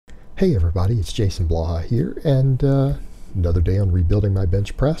Hey everybody, it's Jason Blaha here, and another day on rebuilding my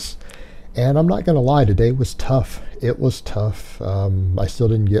bench press. And I'm not going to lie, today was tough. It was tough. I still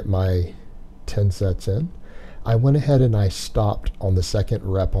didn't get my 10 sets in. I went ahead and I stopped on the second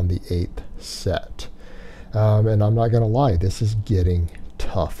rep on the 8th set. And I'm not going to lie, this is getting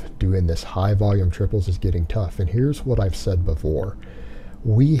tough. Doing this high volume triples is getting tough. And here's what I've said before.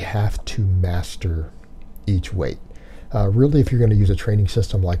 We have to master each weight. Really, if you're going to use a training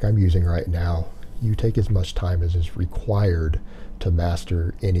system like I'm using right now, you take as much time as is required to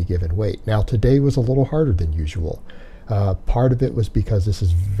master any given weight. Now, today was a little harder than usual. Part of it was because this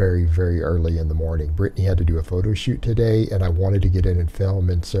is very, very early in the morning. Brittany had to do a photo shoot today, and I wanted to get in and film,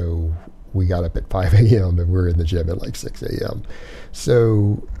 and so we got up at 5 a.m. and we're in the gym at like 6 a.m.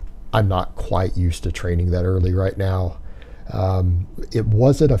 So I'm not quite used to training that early right now.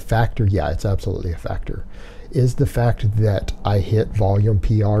 Was it a factor? Yeah, it's absolutely a factor. Is the fact that I hit volume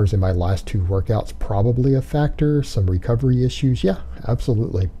PRs in my last two workouts probably a factor? Some recovery issues? Yeah,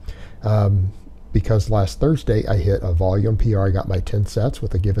 absolutely. Because last Thursday I hit a volume PR. I got my 10 sets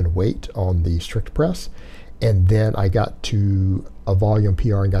with a given weight on the strict press. And then I got to a volume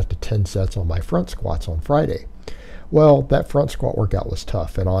PR and got to 10 sets on my front squats on Friday. Well, that front squat workout was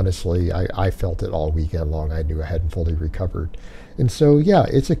tough, and honestly, I felt it all weekend long. I knew I hadn't fully recovered. And so, yeah,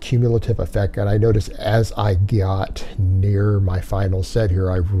 it's a cumulative effect, and I noticed as I got near my final set here,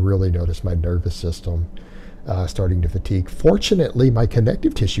 I really noticed my nervous system starting to fatigue. Fortunately, my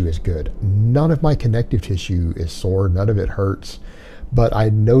connective tissue is good. None of my connective tissue is sore. None of it hurts. But I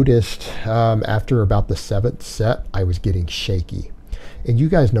noticed after about the 7th set, I was getting shaky. And you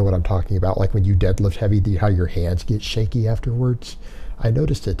guys know what I'm talking about, like when you deadlift heavy, how your hands get shaky afterwards. I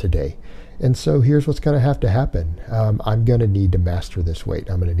noticed it today. And so here's what's going to happen. I'm going to need to master this weight.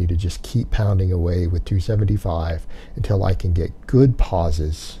 I'm going to need to just keep pounding away with 275 until I can get good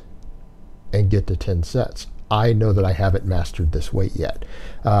pauses and get to 10 sets. I know that I haven't mastered this weight yet.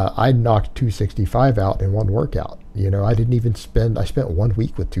 I knocked 265 out in one workout. You know, I spent 1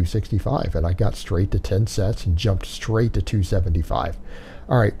 week with 265 and I got straight to 10 sets and jumped straight to 275.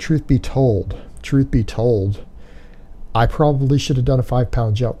 All right, truth be told, I probably should have done a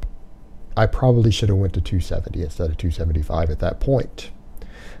 5-pound jump. I probably should have went to 270 instead of 275 at that point.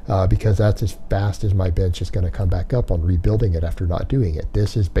 Because that's as fast as my bench is going to come back up on rebuilding it after not doing it.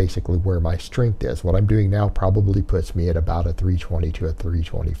 This is basically where my strength is. What I'm doing now probably puts me at about a 320 to a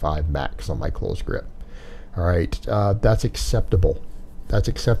 325 max on my close grip. All right, that's acceptable. That's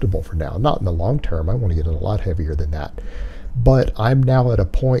acceptable for now. Not in the long term. I want to get it a lot heavier than that. But I'm now at a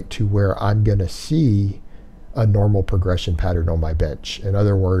point to where I'm going to see a normal progression pattern on my bench. In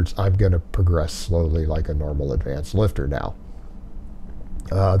other words, I'm going to progress slowly like a normal advanced lifter now.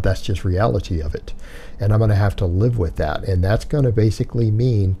 That's just reality of it. And I'm going to have to live with that. And that's going to basically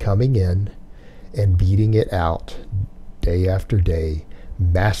mean coming in and beating it out day after day,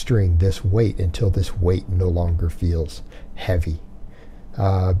 mastering this weight until this weight no longer feels heavy.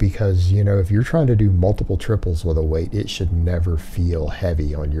 Because, you know, if you're trying to do multiple triples with a weight, it should never feel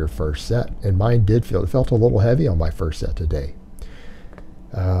heavy on your first set. And mine did feel, it felt a little heavy on my first set today.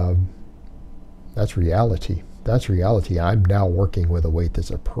 That's reality. That's reality. I'm now working with a weight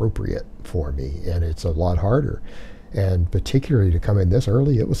that's appropriate for me, and it's a lot harder. And particularly to come in this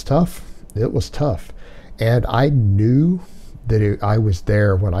early, it was tough. It was tough. And I knew that I was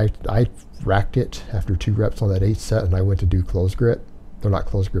there when I racked it after 2 reps on that 8th set, and I went to do close grip. Or not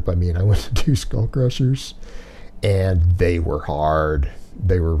close grip, I went to do skull crushers, and they were hard.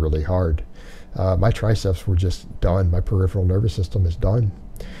 They were really hard. My triceps were just done. My peripheral nervous system is done.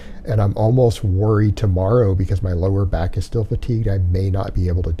 And I'm almost worried tomorrow because my lower back is still fatigued. I may not be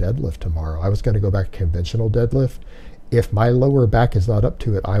able to deadlift tomorrow. I was going to go back to conventional deadlift. If my lower back is not up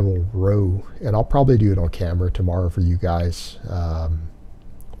to it, I will row. And I'll probably do it on camera tomorrow for you guys.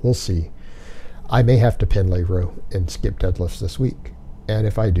 We'll see. I may have to pin lay row and skip deadlifts this week. And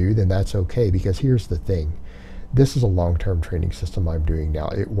if I do, then that's okay. Because here's the thing. This is a long-term training system I'm doing now.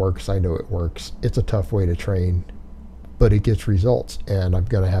 It works. I know it works. It's a tough way to train, but it gets results, and I'm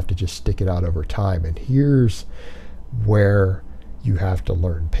going to have to just stick it out over time. And here's where you have to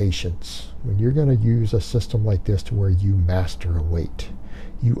learn patience. When you're going to use a system like this to where you master a weight,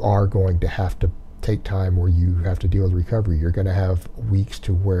 you are going to have to take time where you have to deal with recovery. You're going to have weeks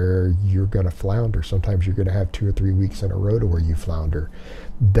to where you're going to flounder. Sometimes you're going to have 2 or 3 weeks in a row to where you flounder.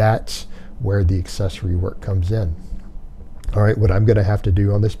 That's where the accessory work comes in. All right, what I'm going to have to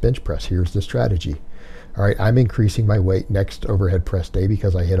do on this bench press, here's the strategy. All right, I'm increasing my weight next overhead press day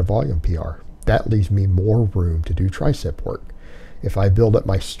because I hit a volume PR. That leaves me more room to do tricep work. If I build up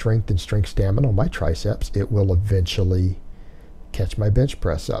my strength and strength stamina on my triceps, it will eventually catch my bench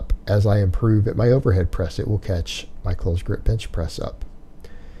press up. As I improve at my overhead press, it will catch my closed grip bench press up.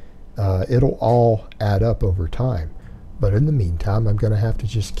 It'll all add up over time. But in the meantime, I'm going to have to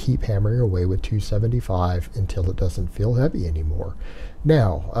just keep hammering away with 275 until it doesn't feel heavy anymore.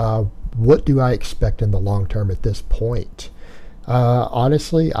 Now, what do I expect in the long term at this point?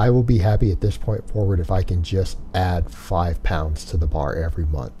 Honestly, I will be happy at this point forward if I can just add 5 pounds to the bar every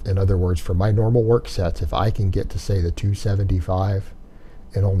month. In other words, for my normal work sets, if I can get to, say, the 275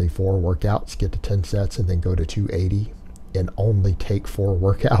 in only 4 workouts, get to 10 sets, and then go to 280 and only take 4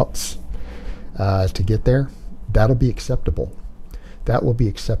 workouts to get there, that'll be acceptable. That will be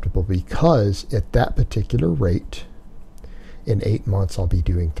acceptable because at that particular rate, in 8 months, I'll be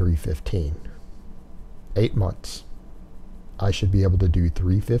doing 315. 8 months. I should be able to do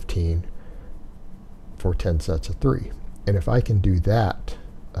 315 for 10 sets of 3. And if I can do that,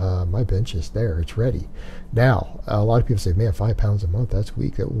 my bench is there. It's ready. Now, a lot of people say, man, 5 pounds a month, that's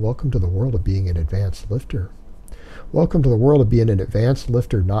weak. Welcome to the world of being an advanced lifter. Welcome to the world of being an advanced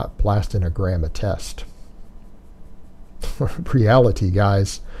lifter, not blasting a gram a test. Reality,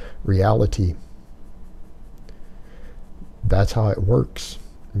 guys. Reality. That's how it works.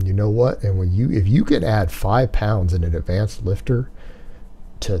 And you know what? And if you can add 5 pounds in an advanced lifter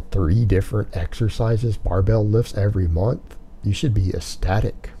to 3 different exercises, barbell lifts every month, you should be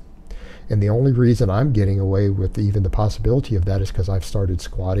ecstatic. And the only reason I'm getting away with even the possibility of that is because I've started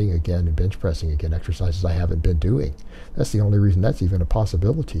squatting again and bench pressing again, exercises I haven't been doing. That's the only reason that's even a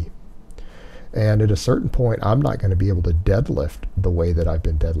possibility. And at a certain point, I'm not going to be able to deadlift the way that I've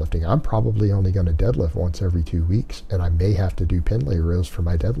been deadlifting. I'm probably only going to deadlift once every 2 weeks, and I may have to do pin lay rows for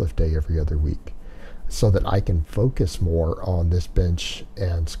my deadlift day every other week so that I can focus more on this bench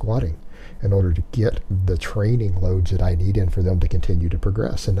and squatting in order to get the training loads that I need in for them to continue to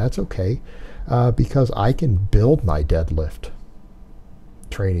progress. And that's okay because I can build my deadlift,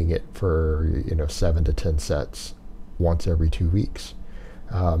 training it for 7 to 10 sets once every 2 weeks.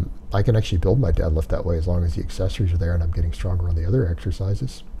 I can actually build my deadlift that way as long as the accessories are there and I'm getting stronger on the other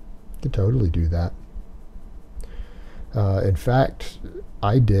exercises. I can totally do that. In fact,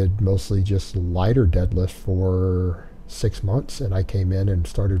 I did mostly just lighter deadlift for 6 months, and I came in and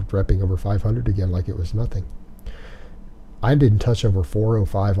started repping over 500 again like it was nothing. I didn't touch over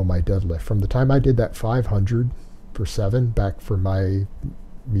 405 on my deadlift. From the time I did that 500 for 7 back for me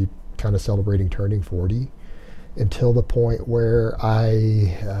kind of celebrating turning 40, until the point where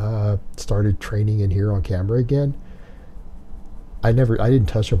I started training in here on camera again, I didn't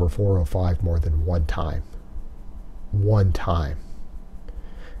touch over 405 more than one time,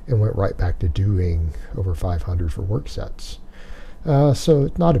 and went right back to doing over 500 for work sets. So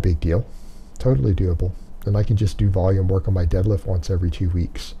it's not a big deal, totally doable, and I can just do volume work on my deadlift once every 2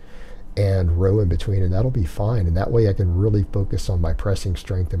 weeks and row in between, and that'll be fine. And that way I can really focus on my pressing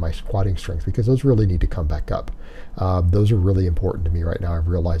strength and my squatting strength, because those really need to come back up. Those are really important to me right now. I've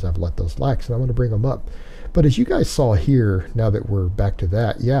realized I've let those lax, and I want to bring them up. But as you guys saw here, now that we're back to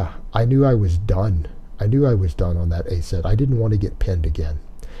that, yeah, I knew I was done. I knew I was done on that A set. I didn't want to get pinned again.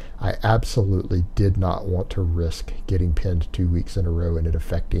 I absolutely did not want to risk getting pinned 2 weeks in a row and it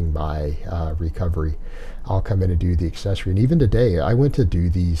affecting my recovery. I'll come in and do the accessory. And even today, I went to do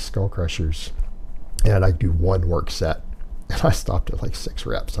these skull crushers and I do 1 work set. And I stopped at like 6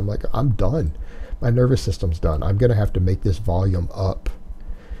 reps. I'm like, I'm done. My nervous system's done. I'm going to have to make this volume up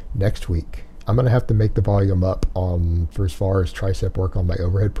next week. I'm going to have to make the volume up for as far as tricep work on my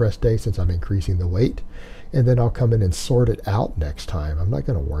overhead press day, since I'm increasing the weight. And then I'll come in and sort it out next time. I'm not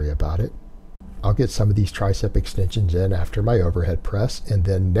going to worry about it. I'll get some of these tricep extensions in after my overhead press. And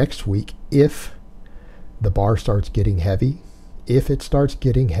then next week, if the bar starts getting heavy, if it starts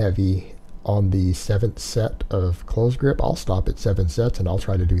getting heavy on the 7th set of closed grip, I'll stop at 7 sets and I'll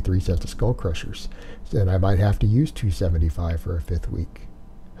try to do 3 sets of skull crushers. Then I might have to use 275 for a 5th week.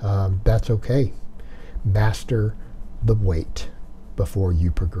 That's okay. Master the weight before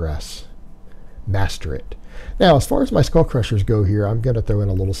you progress. Master it. Now, as far as my skull crushers go here, I'm going to throw in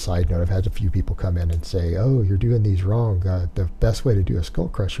a little side note. I've had a few people come in and say, oh, you're doing these wrong. The best way to do a skull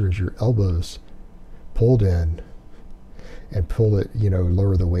crusher is your elbows pulled in and pull it,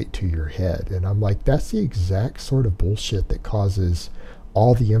 lower the weight to your head. And I'm like, that's the exact sort of bullshit that causes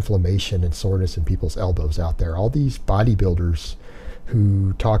all the inflammation and soreness in people's elbows out there. All these bodybuilders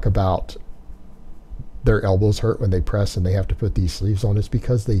who talk about their elbows hurt when they press and they have to put these sleeves on, it's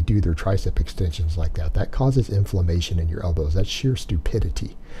because they do their tricep extensions like that. That causes inflammation in your elbows. That's sheer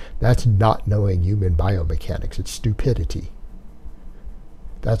stupidity. That's not knowing human biomechanics. It's stupidity.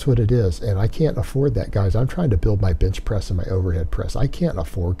 That's what it is. And I can't afford that, guys. I'm trying to build my bench press and my overhead press. I can't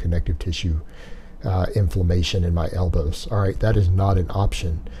afford connective tissue inflammation in my elbows. All right, that is not an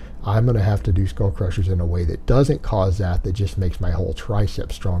option. I'm going to have to do skull crushers in a way that doesn't cause that, that just makes my whole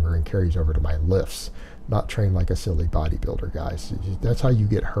tricep stronger and carries over to my lifts. Not train like a silly bodybuilder, guys. That's how you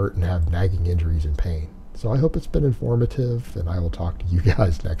get hurt and have nagging injuries and pain. So I hope it's been informative, and I will talk to you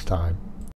guys next time.